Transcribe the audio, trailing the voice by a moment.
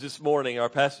This morning, our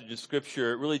passage of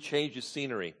Scripture really changes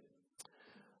scenery.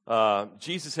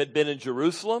 Jesus had been in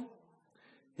Jerusalem.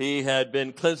 He had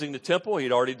been cleansing the temple.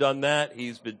 He'd already done that.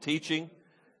 He's been teaching,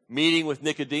 meeting with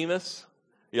Nicodemus.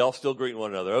 Y'all still greeting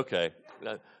one another. Okay.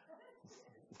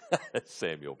 That's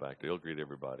Samuel back there. He'll greet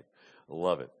everybody. I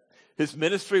love it. His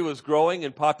ministry was growing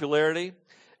in popularity. And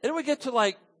then we get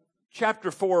to chapter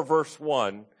 4, verse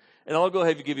 1. And I'll go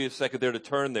ahead and give you a second there to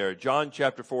turn there. John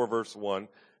chapter 4, verse 1.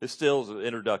 This still is an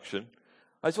introduction.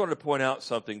 I just wanted to point out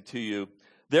something to you.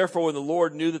 Therefore, when the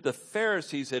Lord knew that the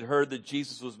Pharisees had heard that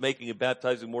Jesus was making and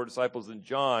baptizing more disciples than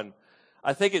John,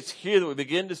 I think it's here that we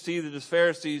begin to see that the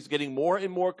Pharisees getting more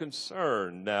and more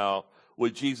concerned now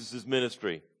with Jesus'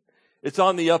 ministry. It's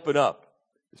on the up and up.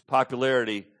 His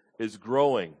popularity is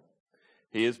growing.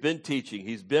 He has been teaching.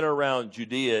 He's been around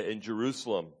Judea and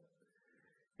Jerusalem.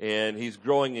 And he's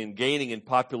growing and gaining in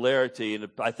popularity. And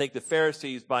I think the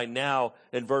Pharisees by now,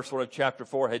 in verse 1 of chapter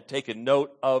 4, had taken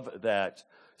note of that.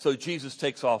 So Jesus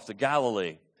takes off to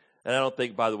Galilee. And I don't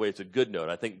think, by the way, it's a good note.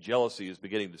 I think jealousy is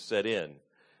beginning to set in.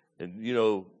 And you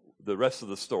know the rest of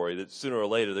the story, that sooner or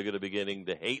later they're going to be beginning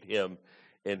to hate him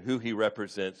and who he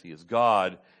represents. He is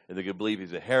God, and they're going to believe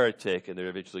he's a heretic, and they're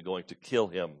eventually going to kill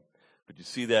him. But you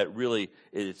see that really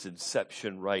in its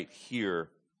inception right here.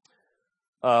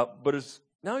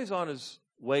 Now he's on his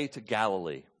way to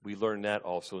Galilee. We learn that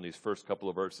also in these first couple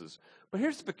of verses. But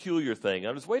here's the peculiar thing.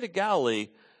 On his way to Galilee,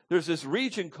 there's this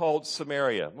region called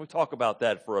Samaria. We'll talk about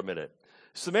that for a minute.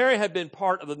 Samaria had been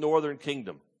part of the northern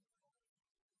kingdom.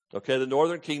 Okay, the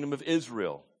northern kingdom of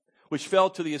Israel, which fell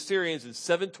to the Assyrians in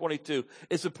 722.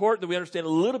 It's important that we understand a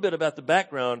little bit about the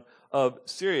background of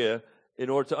Syria in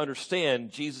order to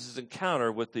understand Jesus'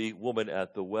 encounter with the woman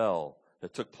at the well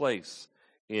that took place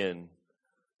in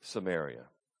Samaria.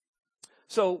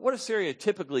 So what Assyria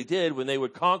typically did when they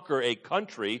would conquer a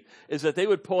country is that they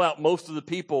would pull out most of the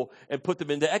people and put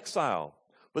them into exile.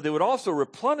 But they would also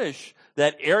replenish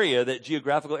that area, that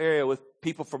geographical area, with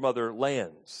people from other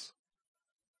lands.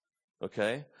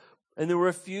 Okay? And there were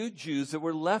a few Jews that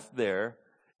were left there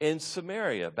in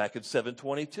Samaria back in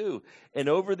 722. And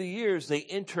over the years, they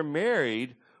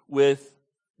intermarried with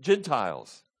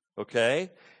Gentiles. Okay?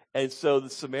 And so the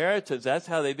Samaritans, that's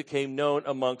how they became known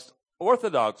amongst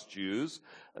Orthodox Jews,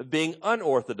 being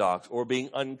unorthodox or being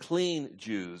unclean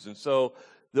Jews. And so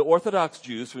the Orthodox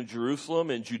Jews from Jerusalem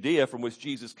and Judea, from which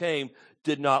Jesus came,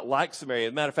 did not like Samaria.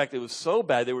 As a matter of fact, it was so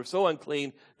bad, they were so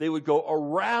unclean, they would go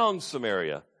around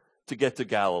Samaria to get to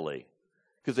Galilee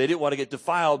because they didn't want to get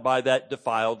defiled by that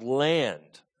defiled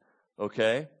land.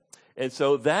 Okay? And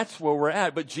so that's where we're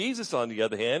at. But Jesus, on the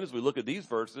other hand, as we look at these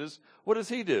verses, what does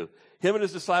he do? Him and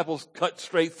his disciples cut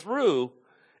straight through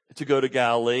to go to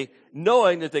Galilee,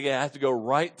 knowing that they have to go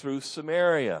right through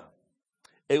Samaria.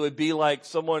 It would be like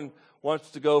someone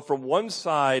wants to go from one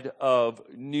side of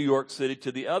New York City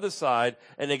to the other side,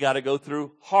 and they got to go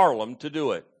through Harlem to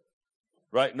do it.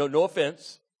 Right? No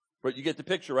offense, but you get the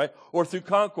picture, right? Or through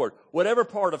Concord. Whatever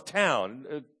part of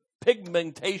town,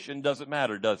 pigmentation doesn't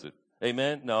matter, does it?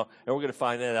 Amen? No. And we're going to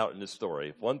find that out in this story.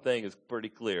 If one thing is pretty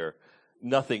clear,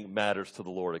 nothing matters to the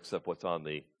Lord except what's on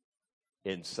the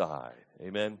inside.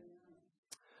 Amen?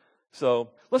 So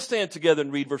let's stand together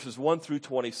and read verses 1 through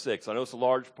 26. I know it's a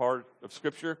large part of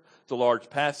Scripture. It's a large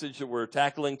passage that we're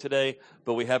tackling today,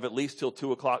 but we have at least till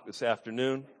 2 o'clock this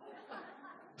afternoon.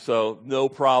 So no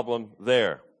problem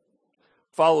there.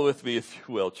 Follow with me, if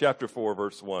you will. Chapter 4,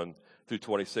 verse 1 through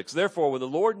 26. Therefore, when the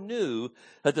Lord knew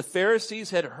that the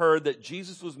Pharisees had heard that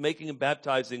Jesus was making and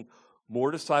baptizing more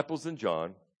disciples than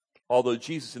John, although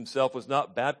Jesus himself was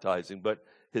not baptizing, but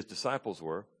his disciples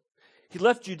were, he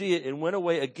left Judea and went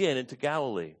away again into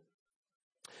Galilee.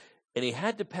 And he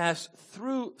had to pass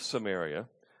through Samaria,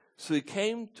 so he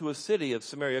came to a city of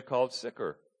Samaria called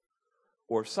Sychar,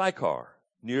 or Sychar,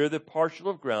 near the parcel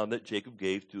of ground that Jacob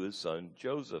gave to his son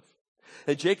Joseph.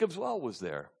 And Jacob's well was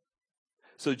there.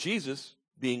 So Jesus,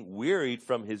 being wearied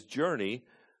from his journey,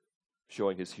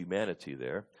 showing his humanity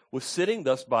there, was sitting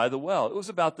thus by the well. It was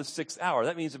about the 6th hour.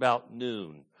 That means about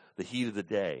noon, the heat of the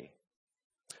day.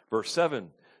 Verse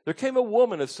 7, there came a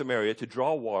woman of Samaria to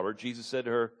draw water. Jesus said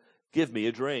to her, give me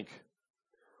a drink.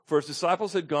 For his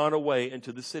disciples had gone away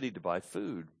into the city to buy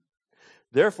food.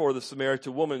 Therefore the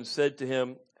Samaritan woman said to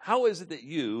him, how is it that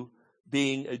you,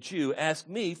 being a Jew, ask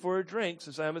me for a drink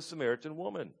since I am a Samaritan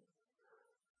woman?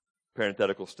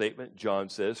 Parenthetical statement, John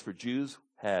says, for Jews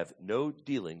have no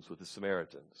dealings with the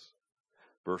Samaritans.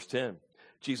 Verse 10,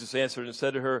 Jesus answered and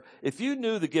said to her, if you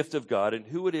knew the gift of God and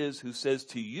who it is who says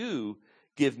to you,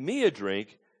 give me a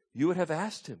drink, you would have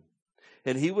asked him,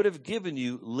 and he would have given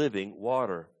you living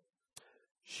water.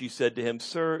 She said to him,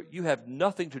 Sir, you have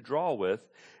nothing to draw with,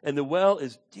 and the well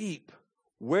is deep.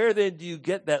 Where then do you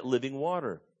get that living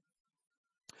water?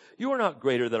 You are not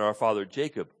greater than our father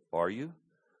Jacob, are you,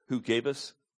 who gave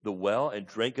us the well and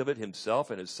drank of it himself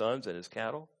and his sons and his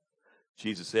cattle?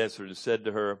 Jesus answered and said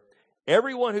to her,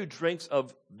 Everyone who drinks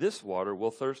of this water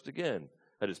will thirst again.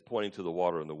 That is pointing to the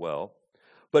water in the well.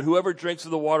 But whoever drinks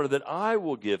of the water that I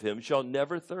will give him shall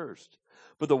never thirst.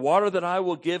 But the water that I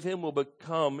will give him will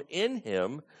become in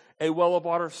him a well of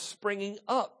water springing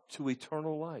up to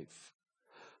eternal life.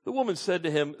 The woman said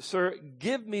to him, Sir,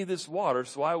 give me this water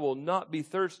so I will not be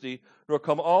thirsty, nor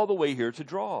come all the way here to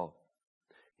draw.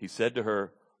 He said to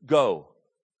her, Go,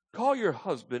 call your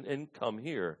husband and come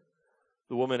here.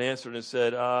 The woman answered and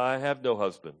said, I have no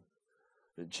husband.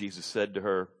 And Jesus said to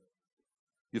her,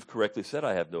 You've correctly said,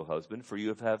 I have no husband, for you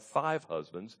have had 5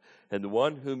 husbands, and the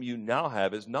one whom you now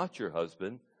have is not your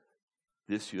husband.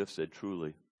 This you have said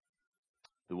truly.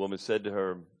 The woman said to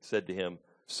him,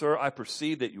 Sir, I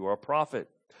perceive that you are a prophet.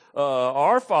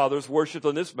 Our fathers worshipped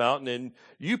on this mountain, and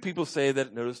you people say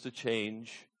that. Notice the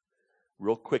change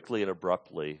real quickly and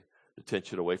abruptly, the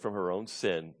attention away from her own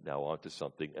sin, now on to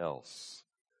something else.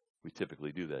 We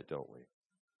typically do that, don't we?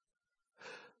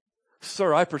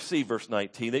 Sir, I perceive, verse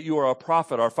 19, that you are a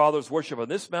prophet. Our fathers worship on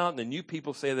this mountain, and you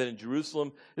people say that in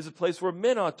Jerusalem is a place where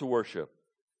men ought to worship.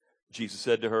 Jesus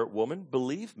said to her, Woman,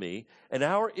 believe me, an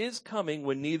hour is coming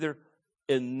when neither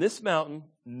in this mountain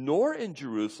nor in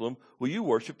Jerusalem will you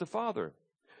worship the Father.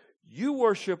 You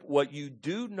worship what you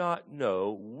do not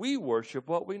know. We worship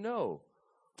what we know.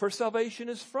 For salvation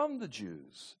is from the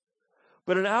Jews.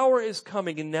 But an hour is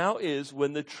coming, and now is,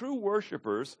 when the true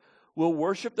worshipers will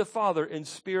worship the Father in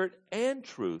spirit and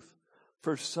truth.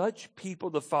 For such people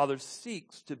the Father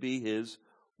seeks to be his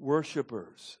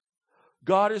worshipers.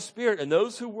 God is spirit, and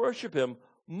those who worship him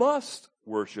must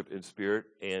worship in spirit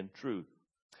and truth.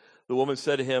 The woman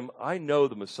said to him, I know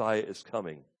the Messiah is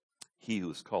coming, he who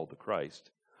is called the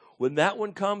Christ. When that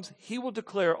one comes, he will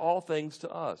declare all things to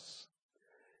us.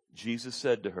 Jesus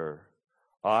said to her,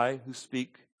 I who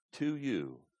speak to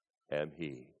you am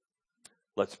he.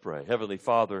 Let's pray. Heavenly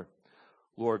Father,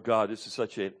 Lord God, this is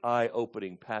such an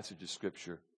eye-opening passage of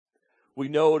Scripture. We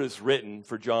know it is written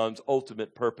for John's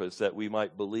ultimate purpose, that we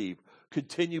might believe,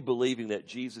 continue believing that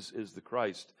Jesus is the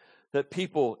Christ, that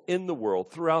people in the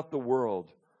world, throughout the world,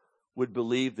 would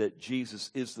believe that Jesus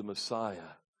is the Messiah,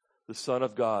 the Son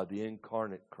of God, the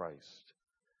incarnate Christ.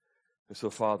 And so,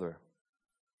 Father,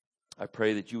 I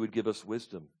pray that you would give us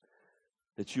wisdom,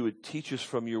 that you would teach us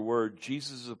from your word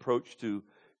Jesus' approach to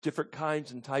different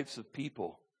kinds and types of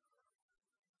people,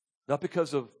 not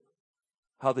because of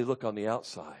how they look on the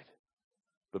outside,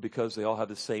 but because they all have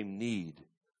the same need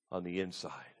on the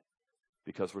inside,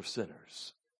 because we're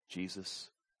sinners. Jesus,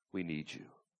 we need you.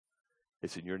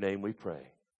 It's in your name we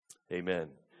pray. Amen.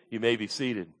 You may be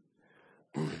seated.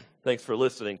 Thanks for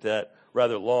listening to that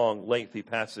rather long, lengthy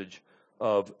passage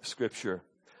of Scripture.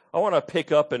 I want to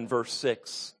pick up in verse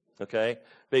 6, okay?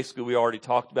 Basically, we already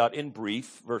talked about in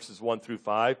brief, verses 1 through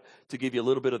 5, to give you a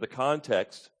little bit of the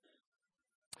context.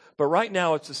 But right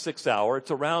now, it's the 6th hour.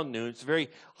 It's around noon. It's very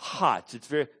hot. It's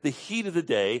the heat of the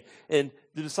day. And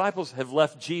the disciples have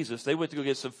left Jesus. They went to go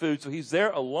get some food. So he's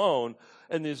there alone.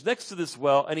 And he's next to this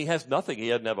well, and he has nothing. He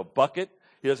doesn't have a bucket.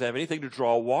 He doesn't have anything to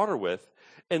draw water with.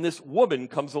 And this woman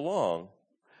comes along.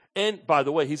 And by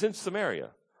the way, he's in Samaria.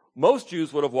 Most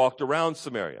Jews would have walked around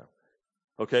Samaria.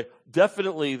 Okay?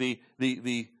 Definitely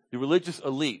the religious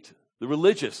elite, the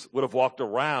religious would have walked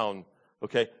around,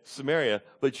 okay, Samaria,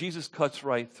 but Jesus cuts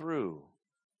right through.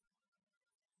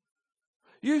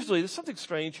 Usually, there's something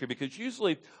strange here, because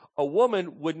usually a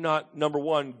woman would not, number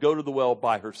one, go to the well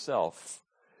by herself.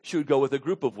 She would go with a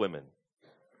group of women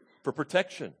for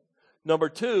protection. Number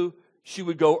two, she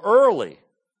would go early,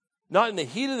 not in the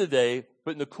heat of the day,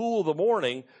 but in the cool of the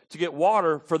morning, to get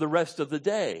water for the rest of the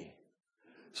day.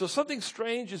 So something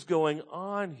strange is going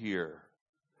on here.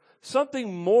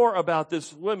 Something more about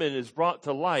this woman is brought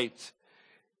to light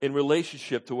in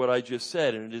relationship to what I just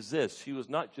said, and it is this. She was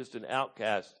not just an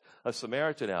outcast, a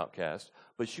Samaritan outcast,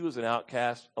 but she was an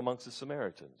outcast amongst the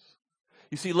Samaritans.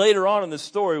 You see, later on in the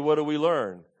story, what do we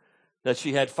learn? That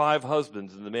she had 5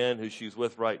 husbands, and the man who she's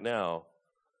with right now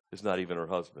is not even her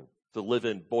husband. It's a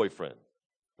live-in boyfriend,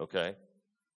 okay?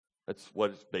 That's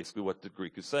basically what the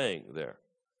Greek is saying there.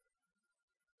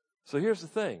 So here's the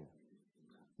thing.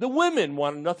 The women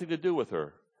wanted nothing to do with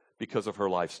her because of her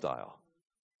lifestyle.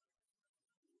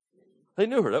 They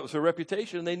knew her. That was her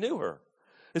reputation, and they knew her.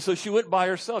 And so she went by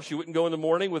herself. She wouldn't go in the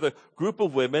morning with a group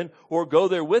of women or go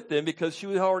there with them, because she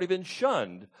had already been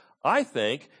shunned I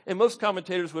think, and most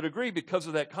commentators would agree because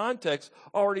of that context,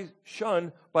 already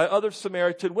shunned by other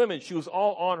Samaritan women. She was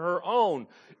all on her own.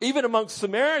 Even amongst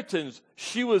Samaritans,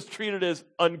 she was treated as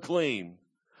unclean.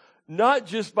 Not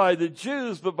just by the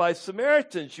Jews, but by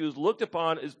Samaritans. She was looked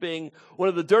upon as being one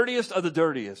of the dirtiest of the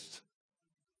dirtiest,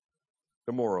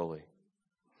 immorally.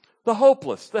 The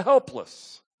hopeless, the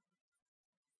helpless.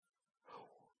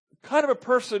 Kind of a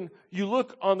person you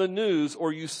look on the news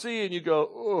or you see and you go,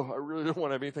 oh, I really don't want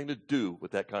to have anything to do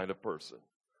with that kind of person.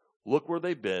 Look where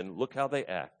they've been. Look how they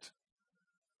act.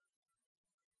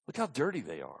 Look how dirty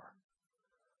they are.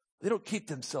 They don't keep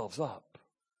themselves up.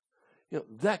 You know,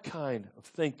 that kind of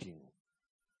thinking.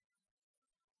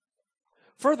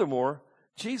 Furthermore,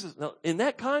 Jesus, now in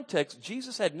that context,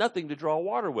 Jesus had nothing to draw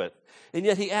water with. And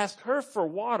yet he asked her for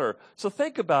water. So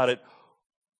think about it.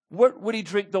 What would he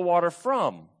drink the water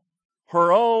from?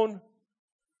 Her own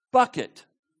bucket.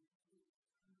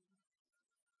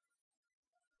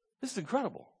 This is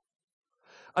incredible.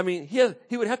 I mean,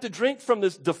 he would have to drink from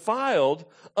this defiled,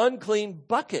 unclean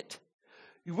bucket.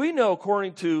 We know,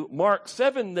 according to Mark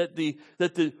 7, that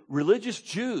the religious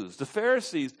Jews, the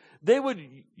Pharisees, they would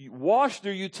wash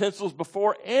their utensils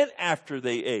before and after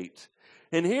they ate.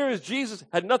 And here is Jesus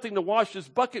had nothing to wash his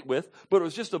bucket with, but it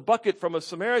was just a bucket from a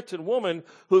Samaritan woman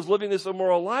who was living this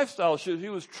immoral lifestyle. She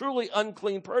was truly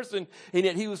unclean person, and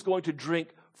yet he was going to drink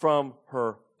from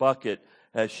her bucket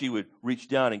as she would reach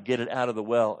down and get it out of the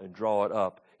well and draw it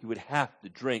up. He would have to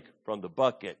drink from the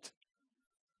bucket.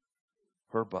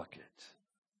 Her bucket.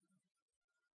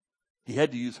 He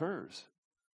had to use hers.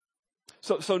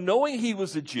 So knowing he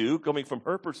was a Jew, coming from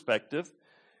her perspective,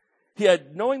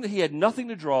 knowing that he had nothing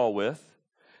to draw with,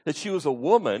 that she was a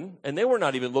woman, and they were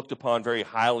not even looked upon very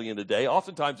highly in the day,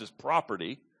 oftentimes as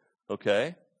property,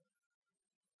 okay?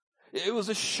 It was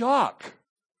a shock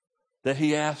that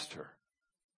he asked her.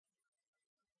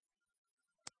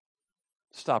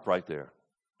 Stop right there.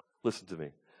 Listen to me.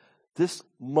 This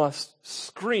must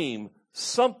scream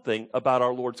something about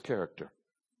our Lord's character.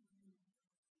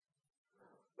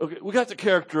 Okay, we got the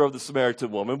character of the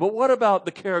Samaritan woman, but what about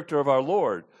the character of our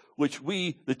Lord, which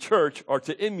we, the church, are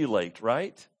to emulate,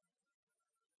 right?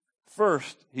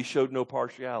 First, he showed no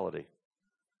partiality.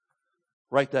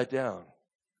 Write that down.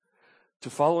 To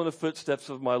follow in the footsteps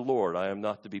of my Lord, I am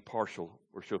not to be partial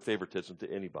or show favoritism to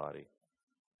anybody.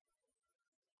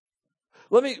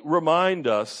 Let me remind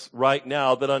us right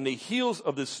now that on the heels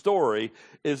of this story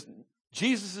is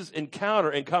Jesus' encounter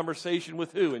and conversation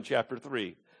with who in chapter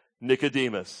 3?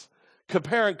 Nicodemus.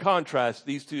 Compare and contrast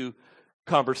these two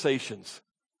conversations.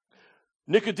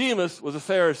 Nicodemus was a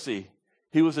Pharisee.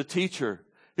 He was a teacher.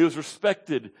 He was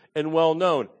respected and well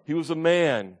known. He was a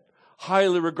man,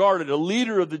 highly regarded, a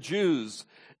leader of the Jews.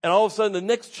 And all of a sudden, the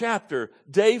next chapter,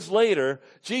 days later,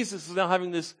 Jesus is now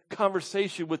having this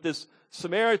conversation with this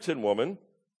Samaritan woman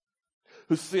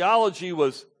whose theology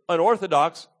was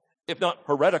unorthodox, if not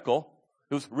heretical.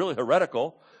 It was really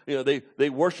heretical. You know, they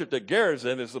worshipped at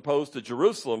Gerizim as opposed to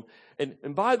Jerusalem.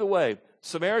 And by the way,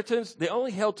 Samaritans, they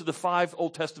only held to the 5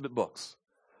 Old Testament books,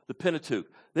 the Pentateuch.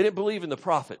 They didn't believe in the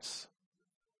prophets.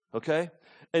 Okay?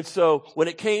 And so when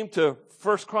it came to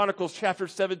 1 Chronicles chapter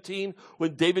 17,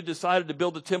 when David decided to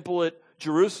build a temple at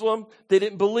Jerusalem, they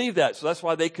didn't believe that. So that's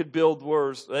why they could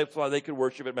that's why they could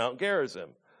worship at Mount Gerizim.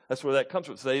 That's where that comes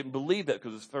from. So they didn't believe that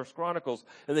because it's 1 Chronicles,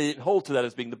 and they didn't hold to that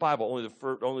as being the Bible,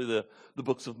 only the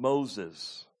books of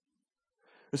Moses.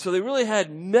 And so they really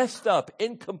had messed up,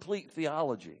 incomplete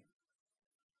theology.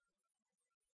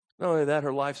 Not only that,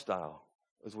 her lifestyle,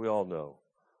 as we all know.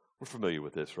 We're familiar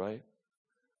with this, right?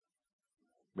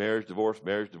 Marriage, divorce,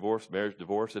 marriage, divorce, marriage,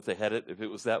 divorce. If it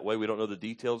was that way, we don't know the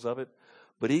details of it.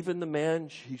 But even the man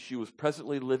she was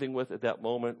presently living with at that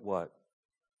moment, what?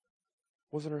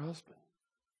 Wasn't her husband.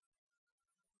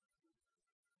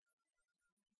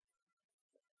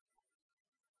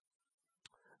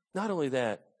 Not only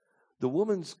that, the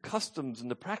woman's customs and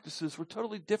the practices were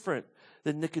totally different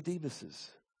than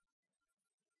Nicodemus's.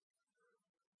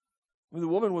 I mean, the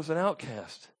woman was an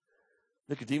outcast.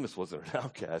 Nicodemus wasn't an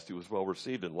outcast. He was well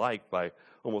received and liked by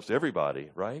almost everybody,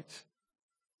 right?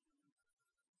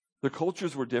 Their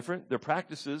cultures were different. Their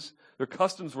practices, their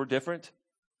customs were different.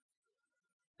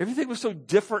 Everything was so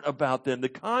different about them. The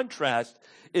contrast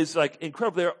is like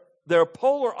incredible. They're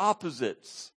polar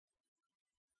opposites.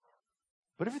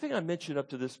 But everything I mentioned up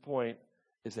to this point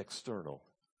is external.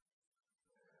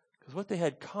 Because what they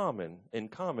had in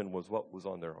common was what was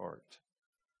on their heart.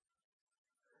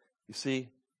 You see,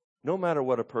 no matter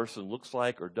what a person looks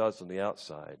like or does on the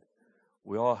outside,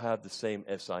 we all have the same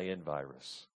SIN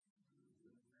virus.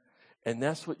 And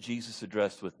that's what Jesus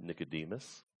addressed with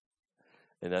Nicodemus.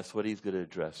 And that's what he's going to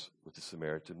address with the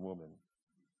Samaritan woman.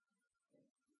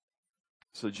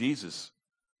 So Jesus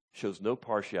shows no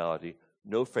partiality,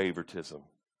 no favoritism.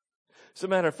 As a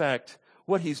matter of fact,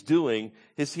 what he's doing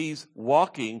is he's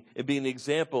walking and being an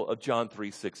example of John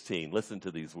 3:16. Listen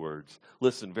to these words.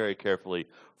 Listen very carefully.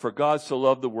 For God so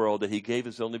loved the world that he gave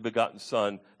his only begotten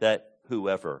Son, that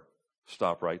whoever.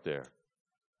 Stop right there.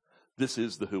 This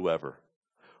is the whoever.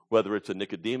 Whether it's a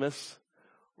Nicodemus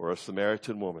or a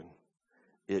Samaritan woman,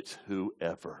 it's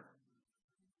whoever.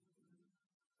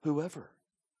 Whoever.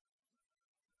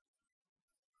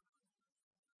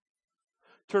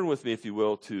 Turn with me, if you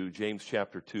will, to James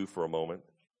chapter 2 for a moment.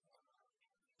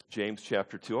 James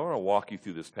chapter 2. I want to walk you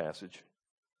through this passage.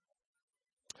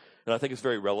 And I think it's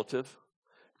very relative,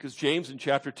 because James in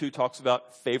chapter 2 talks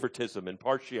about favoritism and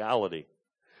partiality.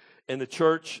 And the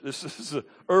church, this is an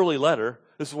early letter.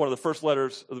 This is one of the first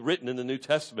letters written in the New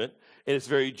Testament. And it's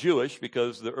very Jewish,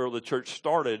 because the early church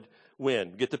started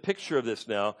when? Get the picture of this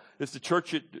now. It's the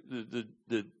church,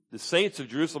 the saints of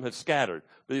Jerusalem had scattered.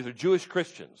 But these are Jewish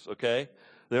Christians, okay?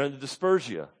 They're in the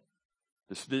dispersia.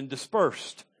 It's been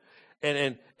dispersed.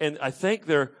 And I think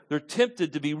they're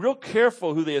tempted to be real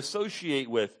careful who they associate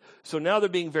with. So now they're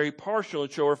being very partial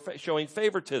and showing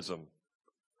favoritism.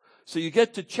 So you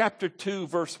get to chapter 2,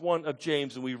 verse 1 of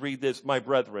James, and we read this: My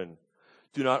brethren,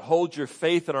 do not hold your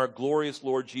faith in our glorious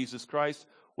Lord Jesus Christ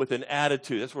with an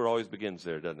attitude. That's where it always begins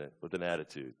there, doesn't it? With an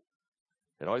attitude.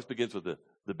 It always begins with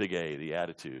the big A, the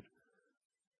attitude.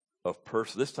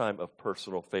 This time of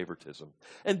personal favoritism.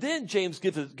 And then James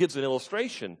gives an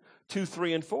illustration, 2,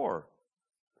 3, and 4,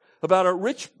 about a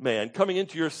rich man coming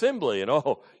into your assembly, and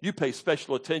you pay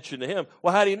special attention to him.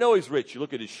 Well, how do you know he's rich? You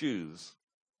look at his shoes.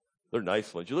 They're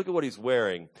nice ones. You look at what he's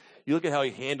wearing. You look at how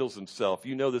he handles himself.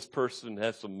 You know this person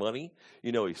has some money.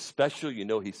 You know he's special. You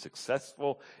know he's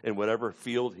successful in whatever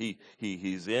field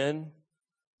he's in.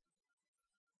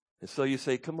 And so you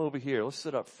say, come over here. Let's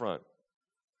sit up front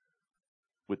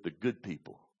with the good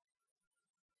people.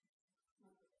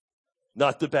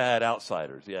 Not the bad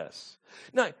outsiders, yes.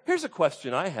 Now, here's a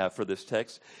question I have for this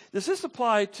text. Does this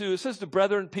apply to, it says the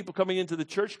brethren, people coming into the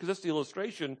church, because that's the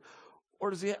illustration, or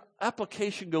does the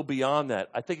application go beyond that?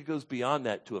 I think it goes beyond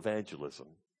that to evangelism.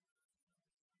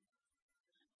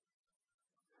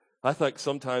 I think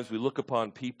sometimes we look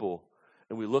upon people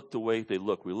and we look the way they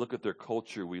look. We look at their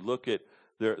culture. We look at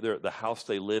the house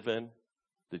they live in,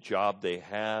 the job they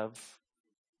have.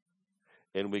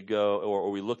 And we go, or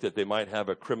we look that they might have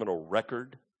a criminal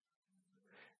record.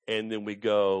 And then we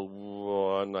go,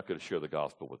 well, I'm not going to share the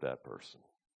gospel with that person.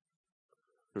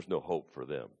 There's no hope for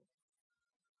them.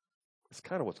 It's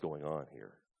kind of what's going on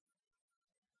here.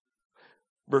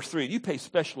 Verse 3, you pay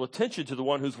special attention to the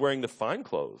one who's wearing the fine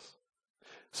clothes.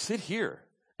 Sit here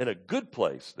in a good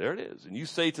place. There it is. And you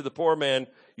say to the poor man,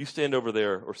 you stand over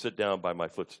there or sit down by my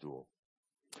footstool.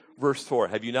 Verse 4,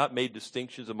 have you not made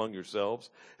distinctions among yourselves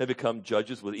and become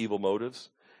judges with evil motives?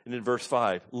 And in verse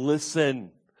 5,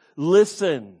 listen.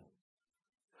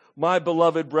 My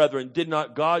beloved brethren, did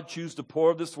not God choose the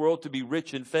poor of this world to be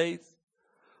rich in faith?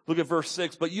 Look at verse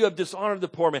 6, but you have dishonored the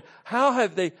poor man. How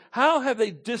have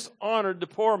they dishonored the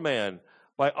poor man?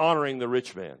 By honoring the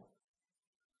rich man.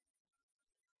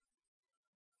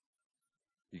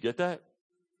 You get that?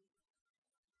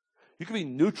 You can be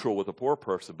neutral with a poor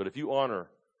person, but if you honor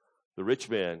the rich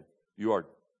man, you are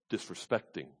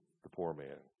disrespecting the poor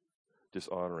man,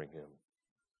 dishonoring him.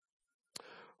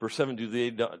 Verse 7, do they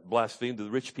not blaspheme to the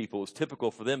rich people? It was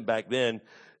typical for them back then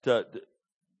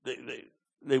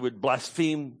they would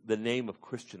blaspheme the name of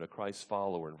Christian, a Christ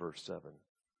follower, in verse 7.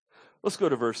 Let's go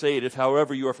to verse 8. If,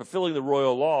 however, you are fulfilling the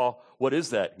royal law, what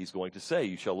is that? He's going to say,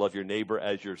 you shall love your neighbor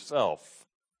as yourself.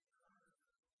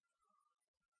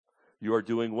 You are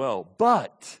doing well.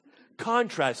 But,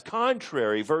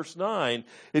 contrary, verse 9,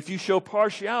 if you show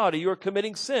partiality, you are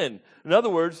committing sin. In other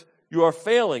words, you are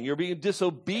failing. You're being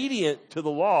disobedient to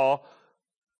the law.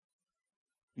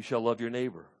 You shall love your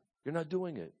neighbor. You're not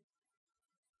doing it.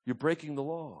 You're breaking the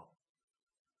law.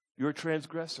 You're a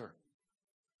transgressor.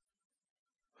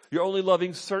 You're only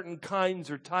loving certain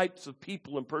kinds or types of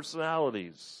people and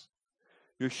personalities.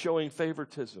 You're showing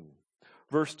favoritism.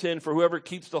 Verse 10, for whoever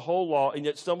keeps the whole law and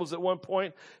yet stumbles at one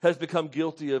point has become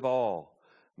guilty of all.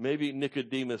 Maybe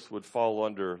Nicodemus would fall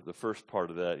under the first part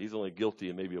of that. He's only guilty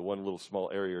in maybe one little small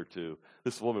area or two.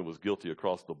 This woman was guilty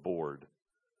across the board.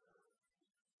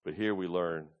 But here we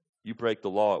learn, you break the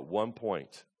law at one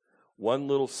point, one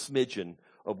little smidgen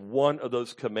of one of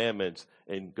those commandments,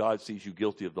 and God sees you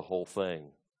guilty of the whole thing.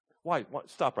 Why?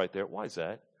 Stop right there. Why is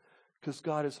that? Because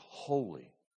God is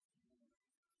holy.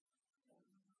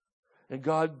 And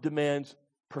God demands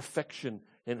perfection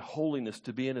and holiness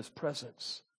to be in his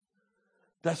presence.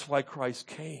 That's why Christ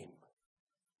came.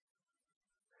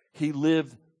 He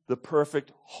lived the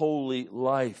perfect, holy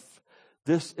life.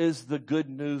 This is the good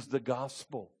news, the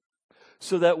gospel.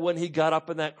 So that when he got up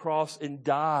on that cross and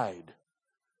died,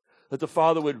 that the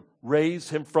Father would raise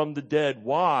him from the dead.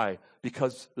 Why?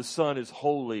 Because the Son is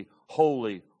holy,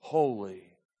 holy, holy.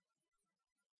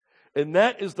 And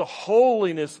that is the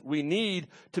holiness we need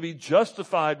to be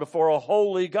justified before a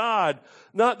holy God.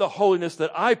 Not the holiness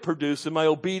that I produce in my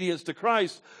obedience to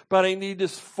Christ, but I need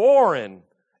this foreign,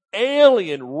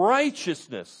 alien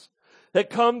righteousness that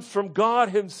comes from God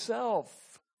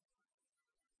himself.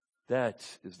 That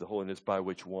is the holiness by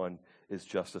which one is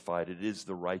justified. It is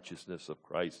the righteousness of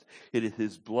Christ. It is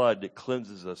his blood that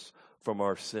cleanses us from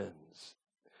our sins,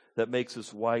 that makes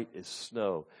us white as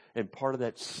snow. And part of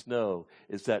that snow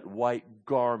is that white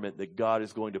garment that God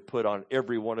is going to put on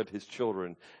every one of his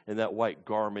children. And that white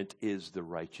garment is the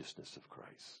righteousness of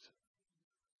Christ,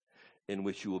 in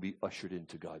which you will be ushered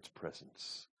into God's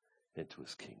presence, into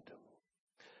his kingdom.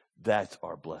 That's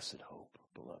our blessed hope,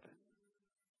 beloved.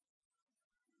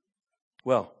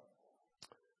 Well,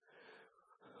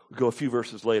 we go a few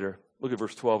verses later. Look at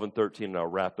verse 12 and 13, and I'll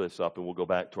wrap this up, and we'll go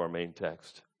back to our main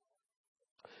text.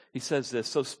 He says this,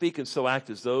 so speak and so act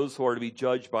as those who are to be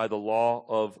judged by the law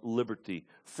of liberty,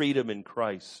 freedom in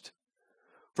Christ.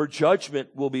 For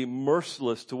judgment will be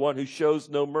merciless to one who shows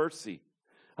no mercy.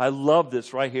 I love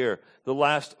this right here. The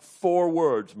last 4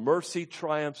 words, mercy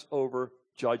triumphs over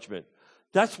judgment.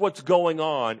 That's what's going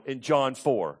on in John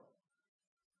 4.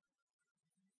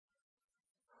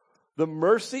 The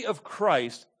mercy of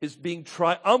Christ is being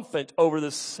triumphant over the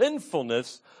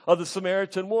sinfulness of the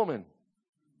Samaritan woman.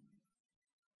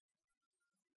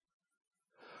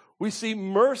 We see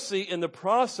mercy in the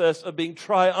process of being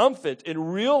triumphant in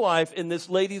real life in this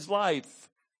lady's life.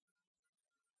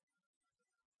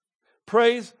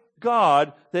 Praise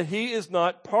God that he is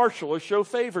not partial or show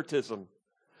favoritism.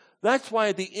 That's why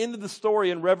at the end of the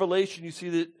story in Revelation you see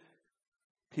that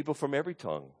people from every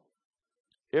tongue,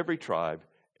 every tribe,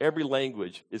 every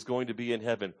language is going to be in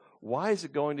heaven. Why is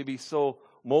it going to be so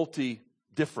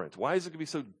different? Why is it going to be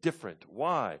so different?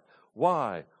 Why?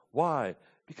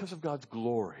 Because of God's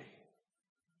glory.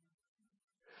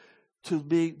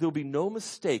 There'll be no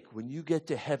mistake when you get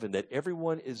to heaven that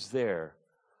everyone is there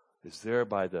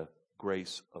by the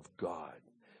grace of God.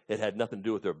 It had nothing to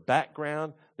do with their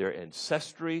background, their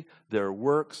ancestry, their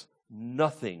works,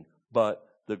 nothing but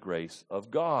the grace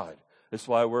of God. That's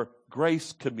why we're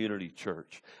Grace Community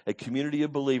Church, a community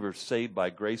of believers saved by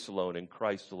grace alone, in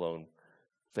Christ alone,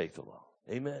 faith alone.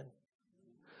 Amen.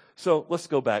 So let's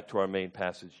go back to our main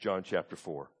passage, John chapter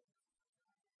 4.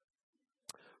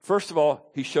 First of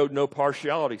all, he showed no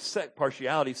partiality.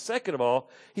 Second of all,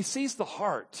 he sees the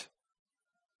heart.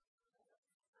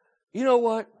 You know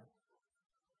what?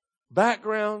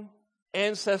 Background,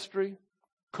 ancestry,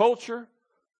 culture,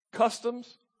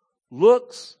 customs,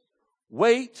 looks,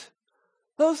 weight,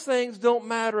 those things don't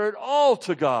matter at all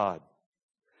to God.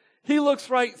 He looks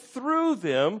right through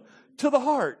them to the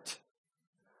heart.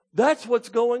 That's what's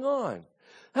going on.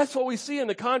 That's what we see in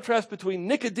the contrast between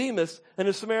Nicodemus and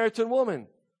the Samaritan woman.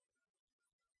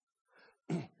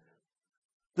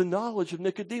 The knowledge of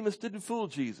Nicodemus didn't fool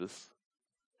Jesus.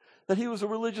 That he was a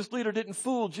religious leader didn't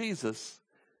fool Jesus.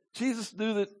 Jesus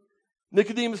knew that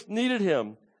Nicodemus needed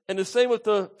him. And the same with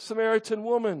the Samaritan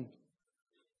woman.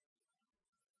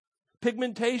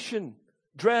 Pigmentation,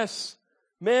 dress,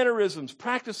 mannerisms,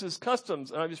 practices,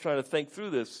 customs. And I'm just trying to think through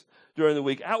this during the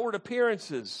week. Outward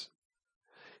appearances.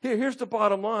 Here's the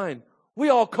bottom line. We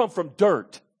all come from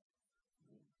dirt.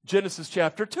 Genesis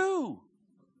chapter 2.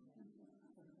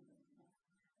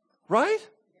 Right?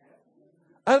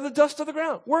 Out of the dust of the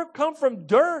ground. We're come from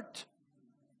dirt.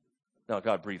 Now,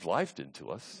 God breathed life into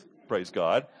us. Praise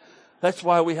God. That's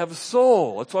why we have a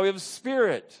soul. That's why we have a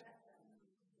spirit.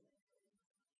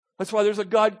 That's why there's a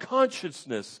God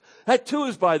consciousness. That too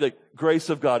is by the grace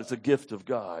of God. It's a gift of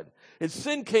God. And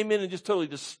sin came in and just totally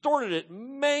distorted it,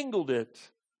 mangled it.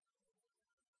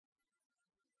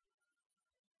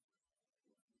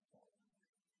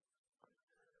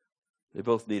 They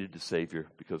both needed a Savior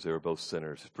because they were both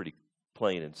sinners. It's pretty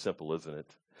plain and simple, isn't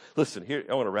it? Listen, here,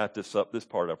 I want to wrap this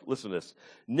part up. Listen to this.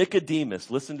 Nicodemus,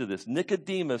 listen to this.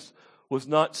 Nicodemus was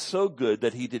not so good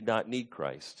that he did not need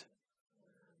Christ.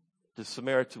 The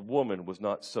Samaritan woman was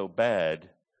not so bad,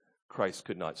 Christ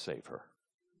could not save her.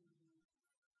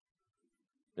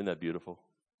 Isn't that beautiful?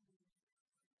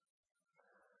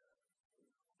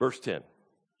 Verse 10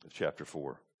 of chapter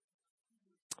 4.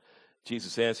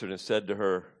 Jesus answered and said to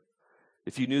her,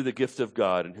 If you knew the gift of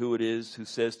God and who it is who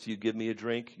says to you, give me a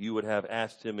drink, you would have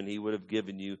asked him and he would have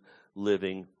given you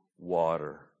living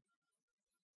water.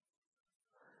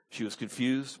 She was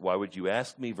confused. Why would you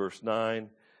ask me? Verse 9,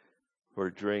 for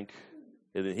a drink.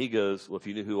 And then he goes, well, if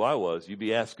you knew who I was, you'd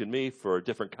be asking me for a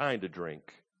different kind of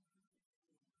drink.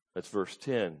 That's verse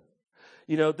 10.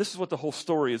 You know, this is what the whole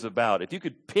story is about. If you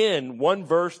could pin one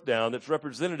verse down that's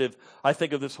representative, I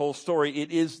think, of this whole story,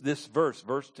 it is this verse,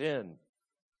 verse 10.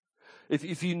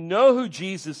 If you know who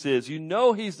Jesus is, you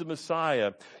know he's the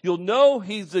Messiah, you'll know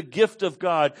he's the gift of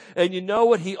God, and you know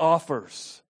what he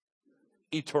offers: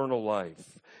 eternal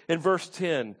life. In verse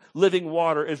 10, living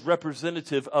water is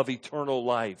representative of eternal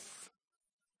life.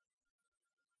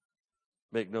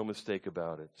 Make no mistake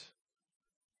about it.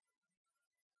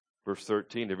 Verse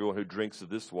 13, everyone who drinks of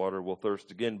this water will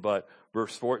thirst again. But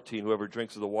verse 14, whoever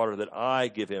drinks of the water that I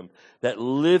give him, that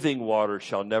living water,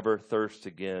 shall never thirst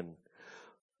again.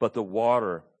 But the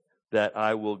water that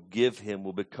I will give him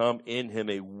will become in him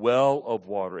a well of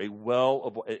water,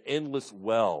 an endless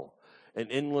well, an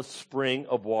endless spring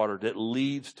of water that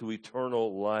leads to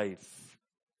eternal life.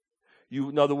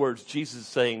 In other words, Jesus is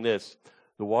saying this: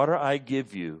 the water I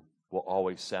give you will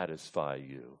always satisfy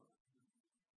you.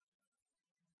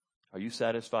 Are you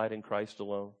satisfied in Christ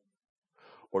alone?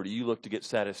 Or do you look to get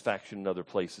satisfaction in other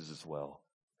places as well?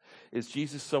 Is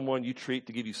Jesus someone you treat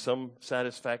to give you some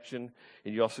satisfaction,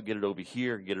 and you also get it over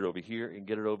here, and get it over here, and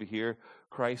get it over here?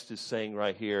 Christ is saying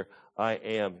right here, I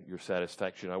am your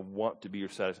satisfaction. I want to be your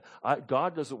satisfaction.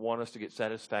 God doesn't want us to get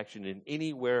satisfaction in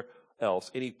anywhere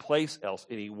else, any place else,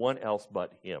 anyone else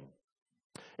but him.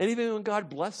 And even when God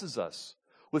blesses us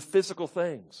with physical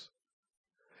things,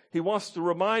 he wants to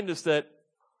remind us that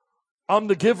I'm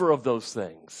the giver of those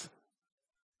things.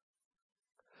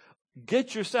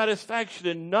 Get your satisfaction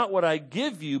in not what I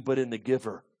give you, but in the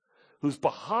giver, who's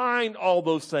behind all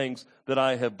those things that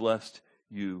I have blessed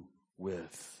you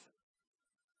with.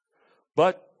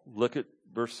 But look at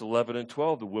verse 11 and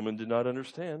 12. The woman did not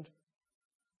understand.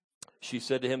 She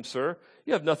said to him, Sir,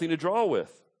 you have nothing to draw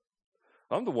with.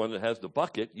 I'm the one that has the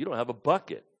bucket. You don't have a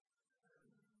bucket.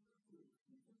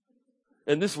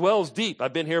 And this well's deep.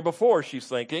 I've been here before, she's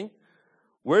thinking.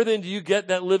 Where then do you get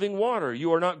that living water?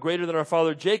 You are not greater than our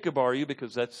father Jacob, are you?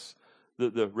 Because that's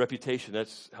the reputation.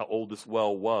 That's how old this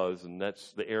well was, and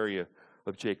that's the area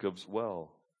of Jacob's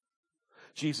well.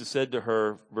 Jesus said to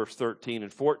her, verse 13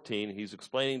 and 14, he's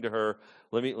explaining to her,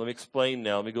 let me explain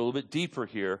now. Let me go a little bit deeper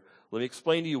here. Let me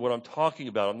explain to you what I'm talking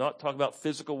about. I'm not talking about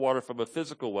physical water from a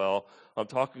physical well. I'm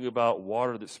talking about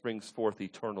water that springs forth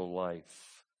eternal life.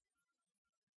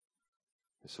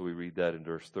 So we read that in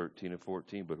verse 13 and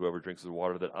 14. But whoever drinks the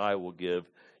water that I will give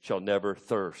shall never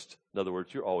thirst. In other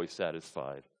words, you're always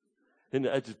satisfied. And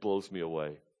that just blows me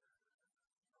away.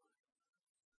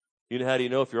 You know how do you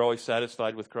know if you're always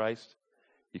satisfied with Christ?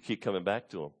 You keep coming back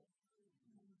to him.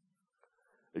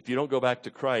 If you don't go back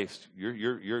to Christ,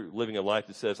 you're living a life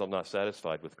that says, I'm not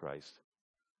satisfied with Christ.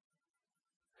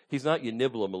 He's not, you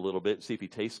nibble him a little bit and see if he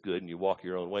tastes good and you walk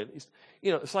your own way.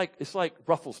 It's like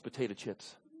Ruffles potato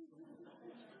chips.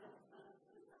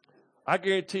 I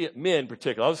guarantee it, men in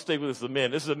particular. I'll stay with this as a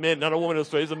men. This is a man, not a woman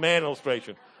illustration. This is a man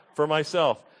illustration for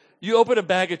myself. You open a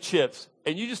bag of chips,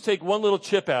 and you just take one little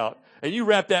chip out, and you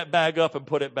wrap that bag up and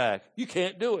put it back. You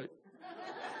can't do it.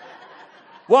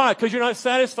 Why? Because you're not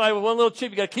satisfied with one little chip.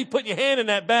 You got to keep putting your hand in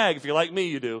that bag. If you're like me,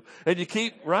 you do. And you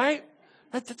keep, right?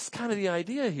 That's kind of the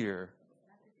idea here.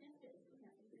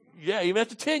 Yeah, even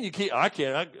after 10, you keep, I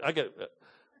can't. I got,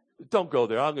 don't go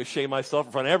there. I'm going to shame myself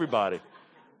in front of everybody.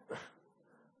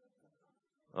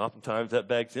 Oftentimes that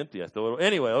bag's empty. I throw it.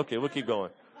 Anyway, okay, we'll keep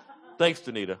going. Thanks,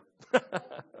 Danita.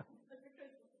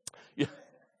 Yeah.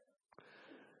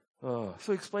 So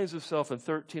he explains himself in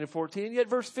 13 and 14. And yet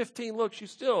verse 15, look, she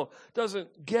still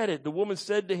doesn't get it. The woman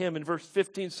said to him in verse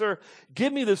 15, Sir,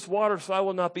 give me this water so I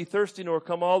will not be thirsty nor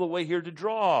come all the way here to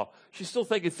draw. She's still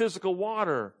thinking physical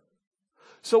water.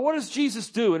 So what does Jesus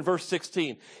do in verse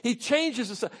 16? He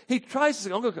changes, he tries to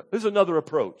say, there's another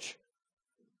approach.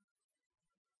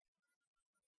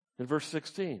 In verse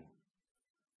 16,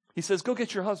 he says, go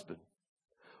get your husband.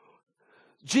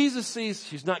 Jesus sees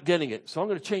she's not getting it, so I'm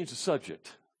going to change the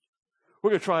subject. We're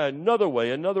going to try another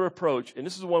way, another approach, and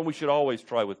this is the one we should always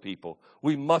try with people.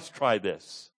 We must try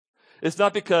this. It's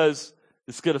not because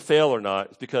it's going to fail or not.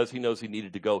 It's because he knows he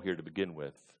needed to go here to begin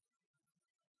with.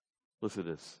 Listen to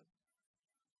this.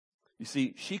 You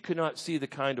see, she could not see the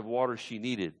kind of water she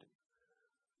needed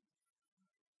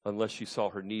unless she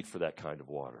saw her need for that kind of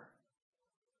water.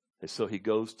 And so he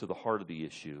goes to the heart of the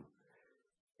issue,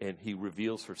 and he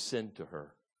reveals her sin to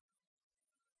her.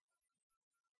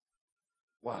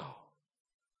 Wow.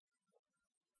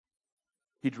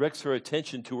 He directs her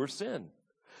attention to her sin.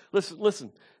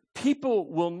 Listen. People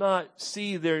will not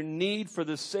see their need for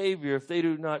the Savior if they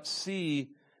do not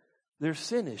see their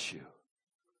sin issue,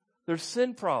 their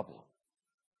sin problem,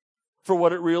 for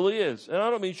what it really is. And I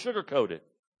don't mean sugarcoat it.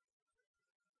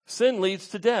 Sin leads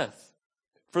to death.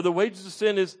 For the wages of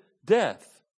sin is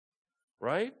death,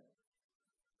 right?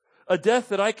 A death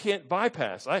that I can't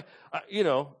bypass. I'm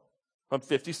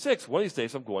 56. One of these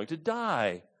days I'm going to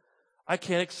die. I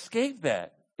can't escape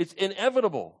that. It's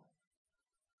inevitable.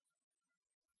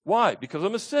 Why? Because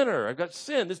I'm a sinner. I've got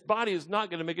sin. This body is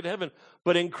not going to make it to heaven.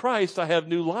 But in Christ, I have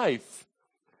new life.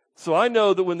 So I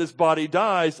know that when this body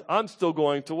dies, I'm still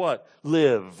going to what?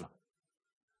 Live.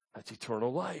 That's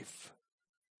eternal life.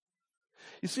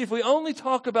 You see, if we only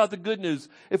talk about the good news,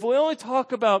 if we only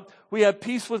talk about we have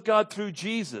peace with God through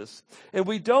Jesus, and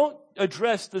we don't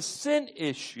address the sin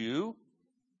issue,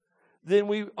 then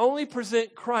we only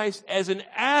present Christ as an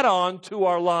add-on to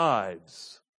our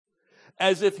lives.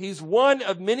 As if he's one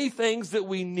of many things that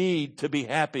we need to be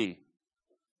happy.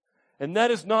 And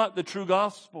that is not the true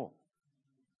gospel.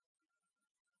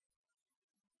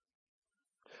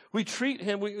 We treat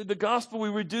him, the gospel we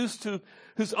reduce to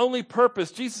whose only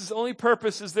purpose, Jesus' only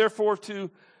purpose is therefore to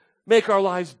make our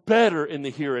lives better in the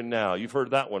here and now. You've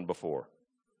heard that one before.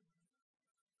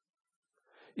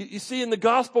 You see, in the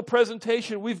gospel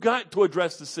presentation, we've got to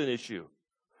address the sin issue.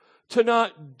 To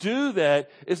not do that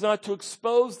is not to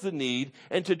expose the need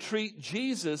and to treat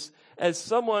Jesus as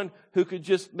someone who could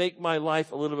just make my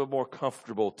life a little bit more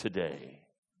comfortable today.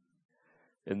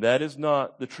 And that is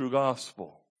not the true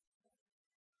gospel.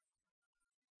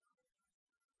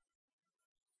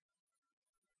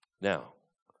 Now,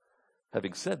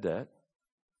 having said that,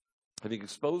 having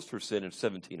exposed her sin in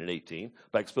 17 and 18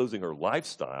 by exposing her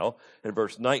lifestyle, in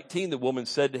verse 19, the woman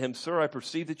said to him, "Sir, I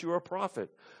perceive that you are a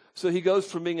prophet." So he goes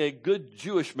from being a good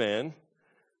Jewish man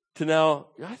to now,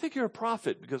 "I think you're a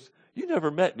prophet because you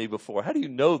never met me before. How do you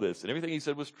know this?" And everything he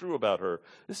said was true about her.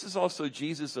 This is also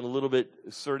Jesus in a little bit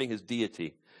asserting his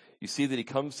deity. You see that he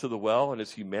comes to the well in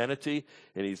his humanity,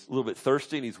 and he's a little bit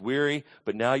thirsty and he's weary,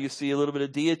 but now you see a little bit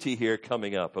of deity here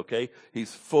coming up, okay?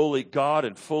 He's fully God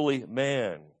and fully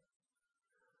man.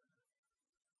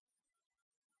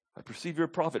 "I perceive you're a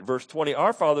prophet." Verse 20,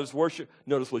 "Our fathers worship."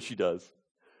 Notice what she does.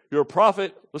 "You're a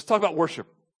prophet. Let's talk about worship.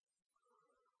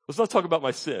 Let's not talk about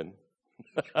my sin."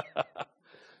 Do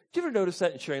you ever notice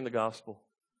that in sharing the gospel?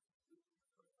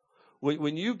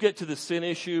 When you get to the sin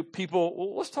issue,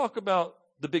 let's talk about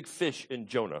the big fish in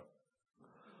Jonah.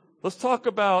 Let's talk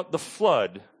about the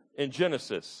flood in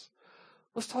Genesis.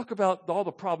 Let's talk about all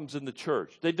the problems in the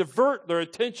church. They divert their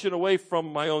attention away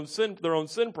from their own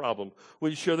sin problem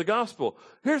when you share the gospel.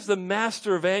 Here's the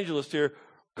master evangelist here,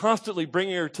 constantly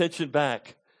bringing your attention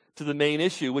back to the main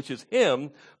issue, which is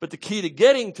him. But the key to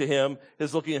getting to him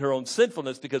is looking at her own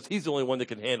sinfulness, because he's the only one that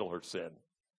can handle her sin.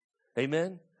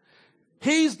 Amen?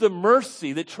 He's the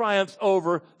mercy that triumphs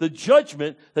over the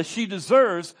judgment that she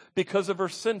deserves because of her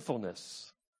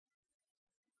sinfulness.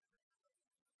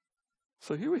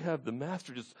 So here we have the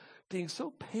master just being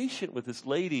so patient with this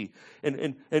lady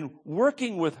and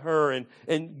working with her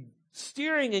and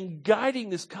steering and guiding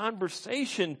this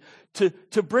conversation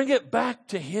to bring it back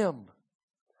to him.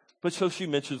 But so she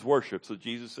mentions worship. So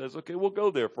Jesus says, okay, we'll go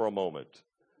there for a moment.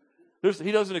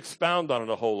 He doesn't expound on it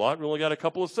a whole lot. We only got a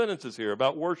couple of sentences here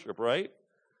about worship, right?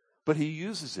 But he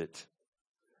uses it,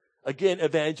 again,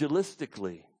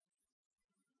 evangelistically.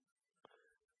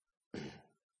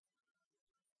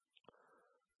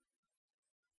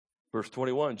 Verse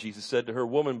 21, Jesus said to her,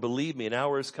 "Woman, believe me, an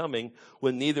hour is coming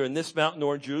when neither in this mountain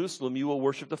nor in Jerusalem you will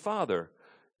worship the Father."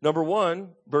 Number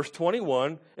one, verse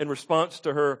 21, in response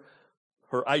to her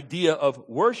idea of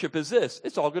worship is this: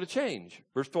 it's all going to change.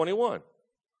 Verse 21.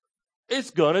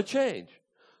 It's going to change.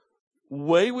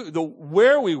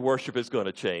 Where we worship is going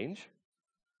to change.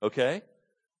 Okay?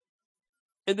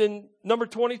 And then verse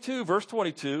 22,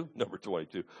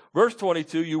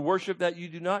 you worship that you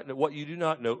do not know, what you do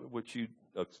not know,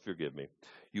 forgive me.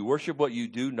 You worship what you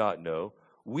do not know.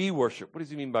 We worship. What does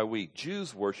he mean by we?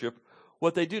 Jews worship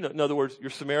what they do know. In other words, you're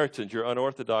Samaritans, you're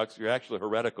unorthodox, you're actually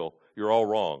heretical. You're all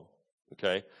wrong.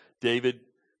 Okay? David,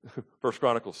 1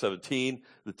 Chronicles 17,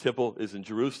 the temple is in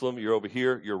Jerusalem. You're over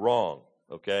here. You're wrong.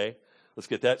 Okay? Let's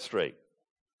get that straight.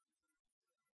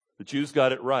 The Jews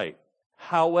got it right.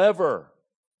 However,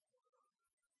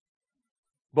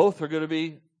 both are going to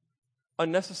be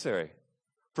unnecessary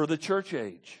for the church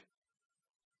age.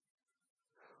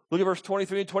 Look at verse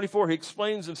 23 and 24. He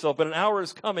explains himself, but an hour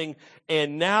is coming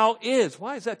and now is.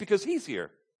 Why is that? Because he's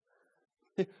here.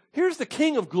 Here's the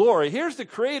King of glory. Here's the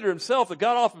Creator himself that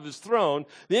got off of his throne,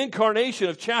 the incarnation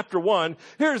of chapter 1.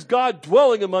 Here's God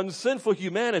dwelling among sinful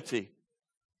humanity.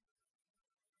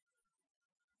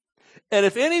 And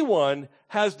if anyone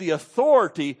has the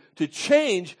authority to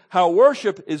change how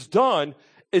worship is done,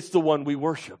 it's the one we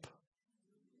worship.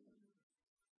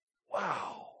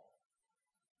 Wow.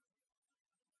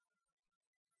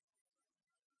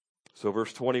 So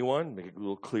verse 21, make it a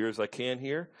little clear as I can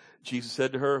here. Jesus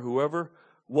said to her, "Whoever,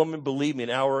 woman, believe me, an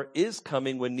hour is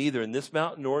coming when neither in this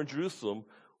mountain nor in Jerusalem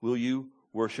will you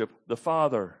worship the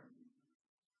Father."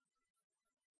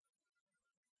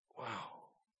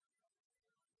 Wow.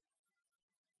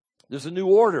 There's a new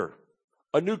order,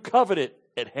 a new covenant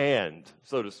at hand,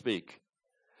 so to speak.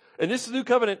 And this new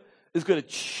covenant is going to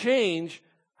change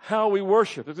how we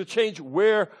worship. It's going to change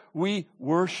where we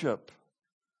worship.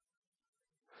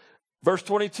 Verse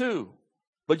 22,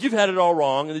 but you've had it all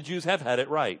wrong, and the Jews have had it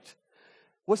right.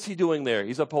 What's he doing there?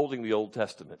 He's upholding the Old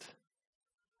Testament.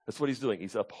 That's what he's doing.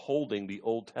 He's upholding the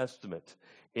Old Testament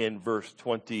in verse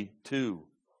 22.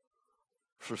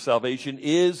 For salvation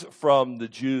is from the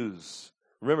Jews.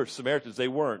 Remember, Samaritans, they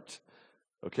weren't.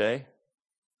 Okay?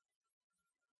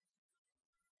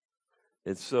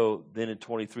 And so then in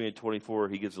 23 and 24,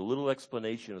 he gives a little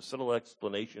explanation, a subtle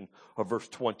explanation of verse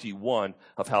 21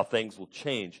 of how things will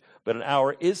change. But an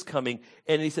hour is coming,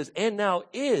 and he says, and now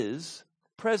is,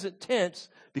 present tense,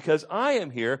 because I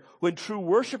am here, when true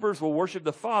worshipers will worship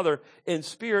the Father in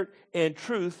spirit and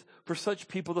truth. For such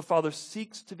people the Father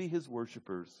seeks to be his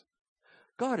worshipers.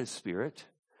 God is spirit,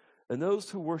 and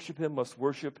those who worship him must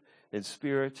worship in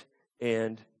spirit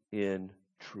and in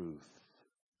truth.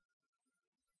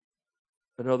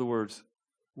 In other words,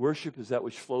 worship is that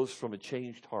which flows from a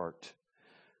changed heart.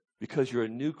 Because you're a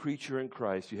new creature in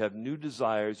Christ, you have new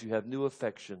desires, you have new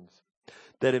affections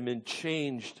that have been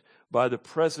changed by the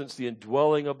presence, the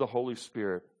indwelling of the Holy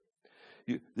Spirit.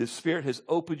 The Spirit has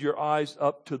opened your eyes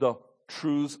up to the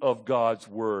truths of God's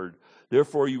Word.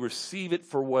 Therefore, you receive it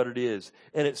for what it is,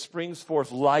 and it springs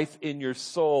forth life in your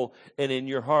soul and in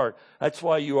your heart. That's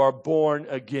why you are born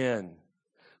again.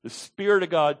 The Spirit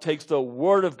of God takes the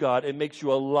Word of God and makes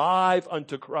you alive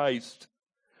unto Christ.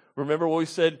 Remember what we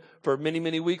said for many,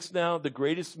 many weeks now? The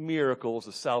greatest miracle is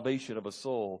the salvation of a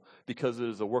soul, because it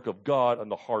is the work of God on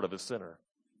the heart of a sinner.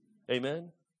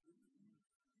 Amen?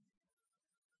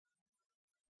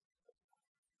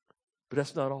 But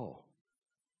that's not all.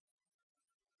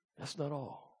 That's not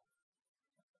all.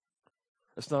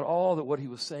 That's not all that what he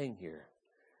was saying here.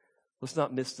 Let's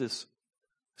not miss this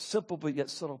simple but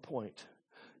yet subtle point.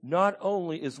 Not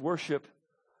only is worship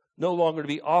no longer to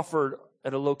be offered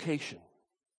at a location,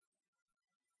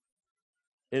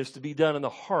 it is to be done in the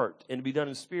heart and to be done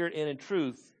in spirit and in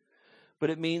truth,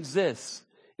 but it means this: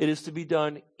 it is to be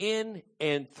done in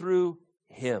and through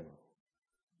him.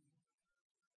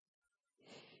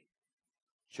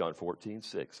 John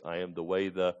 14:6, I am the way,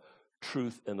 the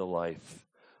truth, and the life.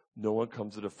 No one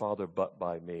comes to the Father but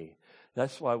by me.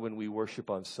 That's why when we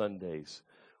worship on Sundays,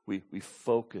 we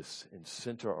focus and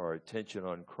center our attention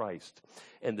on Christ.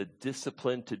 And the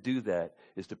discipline to do that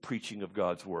is the preaching of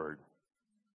God's Word.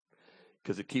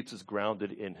 Because it keeps us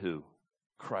grounded in who?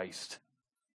 Christ.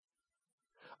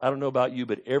 I don't know about you,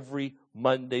 but every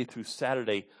Monday through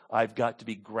Saturday, I've got to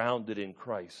be grounded in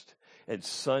Christ. And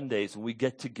Sundays, when we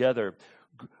get together,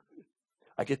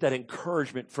 I get that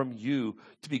encouragement from you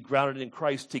to be grounded in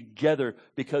Christ together,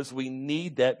 because we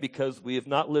need that, because we have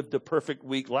not lived a perfect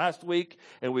week last week,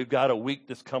 and we've got a week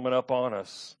that's coming up on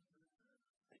us.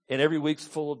 And every week's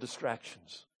full of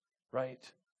distractions,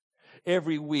 right?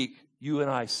 Every week, you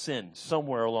and I sin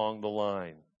somewhere along the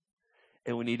line,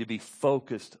 and we need to be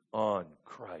focused on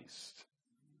Christ.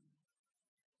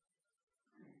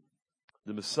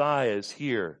 The Messiah is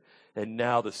here, and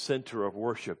now the center of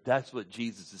worship. That's what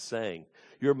Jesus is saying.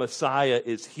 Your Messiah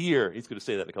is here. He's going to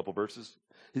say that in a couple verses.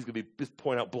 He's going to just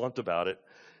point out blunt about it.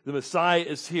 The Messiah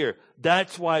is here.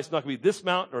 That's why it's not going to be this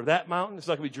mountain or that mountain. It's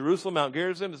not going to be Jerusalem, Mount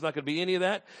Gerizim. It's not going to be any of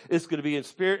that. It's going to be in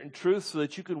spirit and truth, so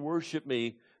that you can worship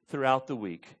me throughout the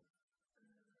week.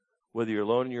 Whether you're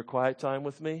alone in your quiet time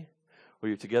with me, or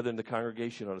you're together in the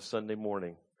congregation on a Sunday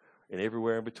morning, and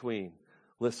everywhere in between.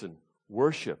 Listen,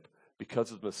 worship, because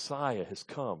the Messiah has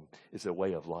come, is a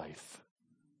way of life.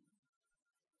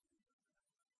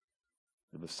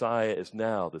 The Messiah is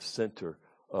now the center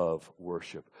of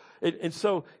worship. And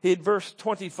so in verse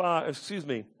 25,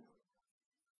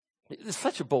 it's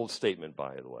such a bold statement,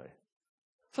 by the way.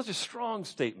 Such a strong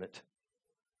statement.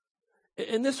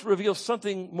 And this reveals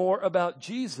something more about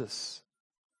Jesus,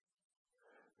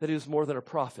 that he was more than a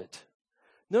prophet.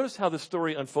 Notice how the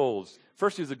story unfolds.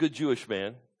 First, he was a good Jewish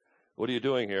man. What are you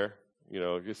doing here?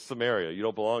 Just Samaria. You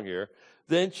don't belong here.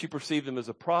 Then she perceived him as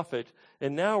a prophet,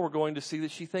 and now we're going to see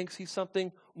that she thinks he's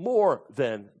something more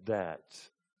than that.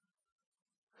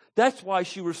 That's why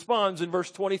she responds in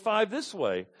verse 25 this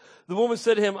way. The woman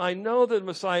said to him, I know that the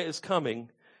Messiah is coming,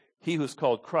 he who is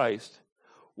called Christ.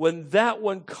 When that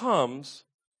one comes,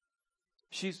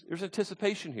 there's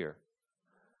anticipation here.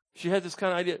 She had this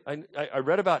kind of idea. I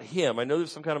read about him. I know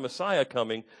there's some kind of Messiah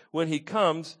coming. When he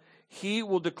comes, he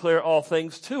will declare all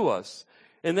things to us.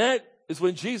 And that is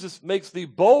when Jesus makes the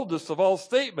boldest of all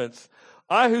statements.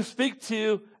 I who speak to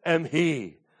you am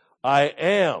he. I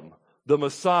am the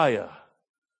Messiah.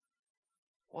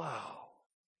 Wow.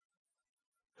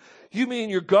 You mean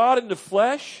you're God in the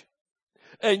flesh?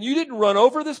 And you didn't run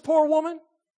over this poor woman?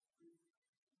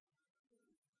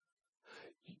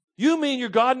 You mean you're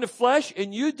God in the flesh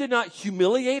and you did not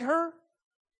humiliate her?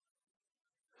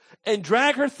 And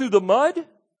drag her through the mud?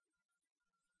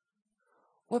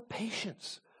 What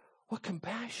patience. What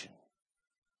compassion.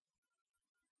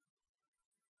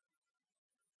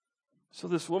 So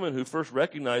this woman who first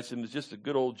recognized him as just a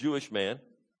good old Jewish man,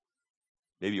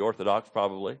 maybe Orthodox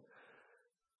probably,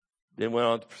 then went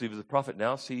on to perceive as a prophet,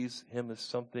 now sees him as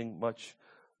something much,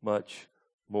 much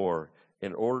more.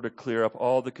 In order to clear up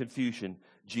all the confusion,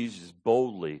 Jesus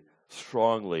boldly,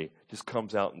 strongly just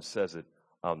comes out and says it,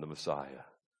 I'm the Messiah.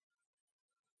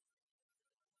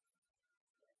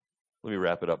 Let me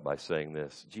wrap it up by saying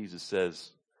this. Jesus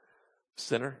says,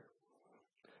 sinner,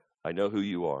 I know who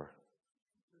you are.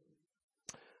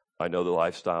 I know the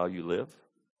lifestyle you live.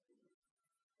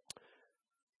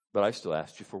 But I still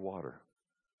asked you for water.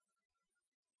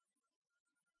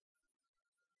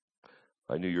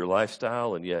 I knew your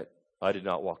lifestyle, and yet I did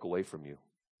not walk away from you.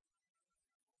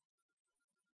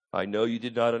 I know you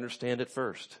did not understand at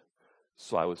first,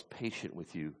 so I was patient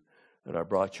with you, and I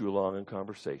brought you along in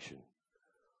conversation.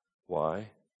 Why?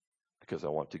 Because I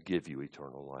want to give you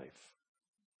eternal life.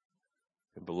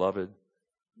 And beloved,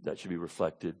 that should be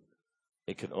reflected.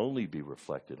 It can only be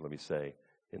reflected, let me say,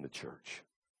 in the church,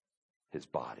 his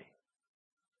body.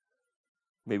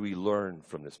 May we learn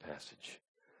from this passage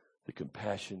the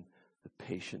compassion, the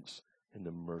patience, and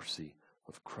the mercy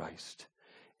of Christ.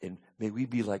 And may we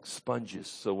be like sponges,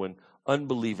 so when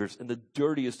unbelievers and the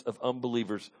dirtiest of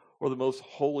unbelievers or the most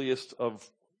holiest of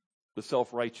the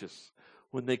self-righteous,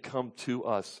 when they come to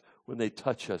us, when they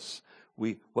touch us,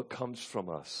 what comes from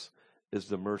us is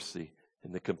the mercy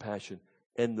and the compassion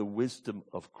and the wisdom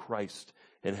of Christ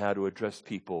and how to address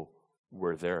people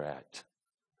where they're at,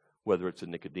 whether it's a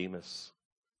Nicodemus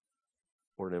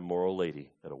or an immoral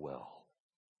lady at a well.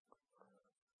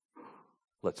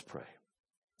 Let's pray.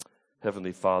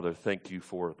 Heavenly Father, thank you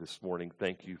for this morning.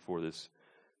 Thank you for this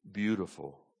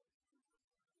beautiful,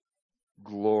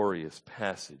 glorious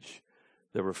passage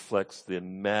that reflects the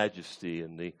majesty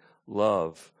and the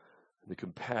love and the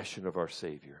compassion of our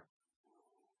Savior.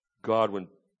 God, when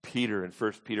Peter in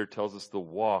 1 Peter tells us to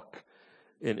walk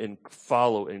and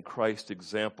follow in Christ's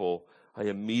example, I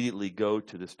immediately go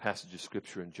to this passage of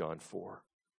Scripture in John 4.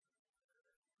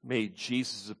 May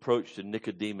Jesus' approach to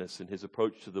Nicodemus and his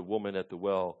approach to the woman at the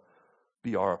well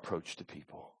be our approach to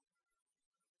people.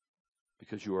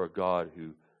 Because you are a God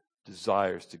who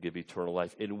desires to give eternal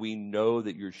life. And we know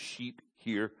that your sheep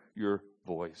hear your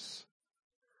voice.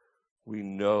 We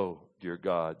know, dear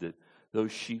God, that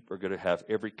those sheep are going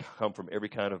to come from every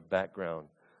kind of background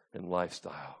and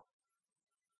lifestyle.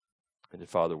 And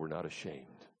Father, we're not ashamed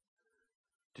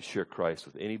to share Christ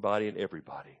with anybody and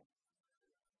everybody.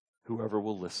 Whoever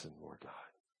will listen, Lord God.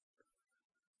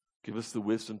 Give us the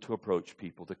wisdom to approach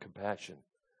people, the compassion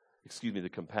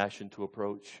to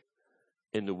approach,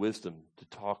 and the wisdom to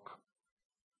talk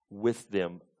with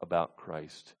them about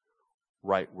Christ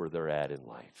right where they're at in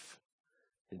life.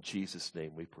 In Jesus'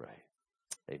 name we pray.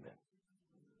 Amen.